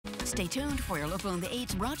Stay tuned for your local on the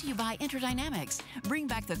 8s brought to you by Interdynamics. Bring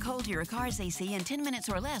back the cold to your car's AC in 10 minutes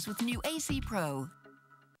or less with new AC Pro.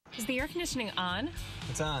 Is the air conditioning on?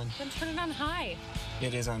 It's on. Then turn it on high.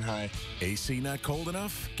 It is on high. AC not cold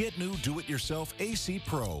enough? Get new do-it-yourself AC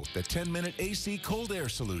Pro, the 10-minute AC cold air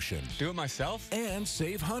solution. Do it myself? And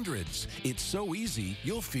save hundreds. It's so easy,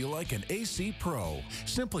 you'll feel like an AC Pro.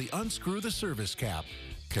 Simply unscrew the service cap,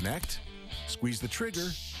 connect, squeeze the trigger,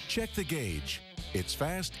 check the gauge. It's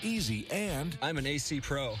fast, easy, and I'm an AC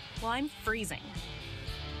Pro. Well, I'm freezing.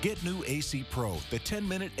 get new AC Pro, the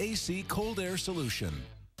 10-minute AC cold air solution.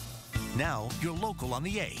 Now, you're local on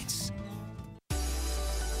the 8s.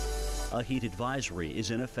 A heat advisory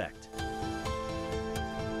is in effect.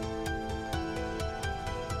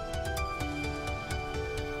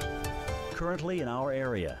 Currently in our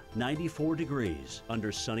area, 94 degrees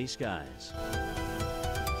under sunny skies.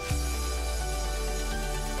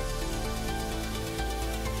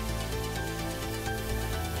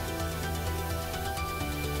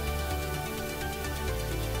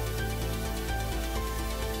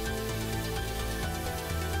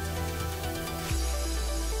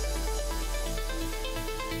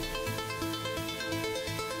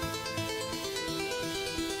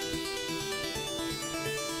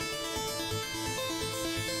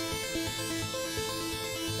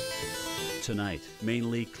 Tonight,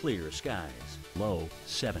 mainly clear skies. Low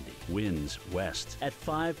 70. Winds west at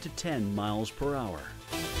 5 to 10 miles per hour.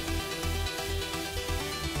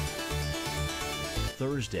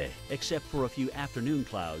 Thursday, except for a few afternoon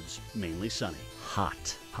clouds, mainly sunny.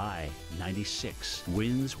 Hot. High 96.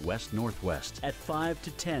 Winds west-northwest at 5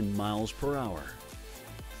 to 10 miles per hour.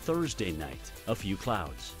 Thursday night, a few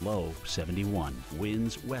clouds. Low 71.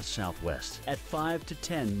 Winds west-southwest at 5 to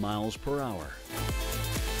 10 miles per hour.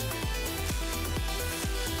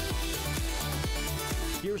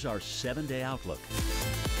 Here's our 7-day outlook.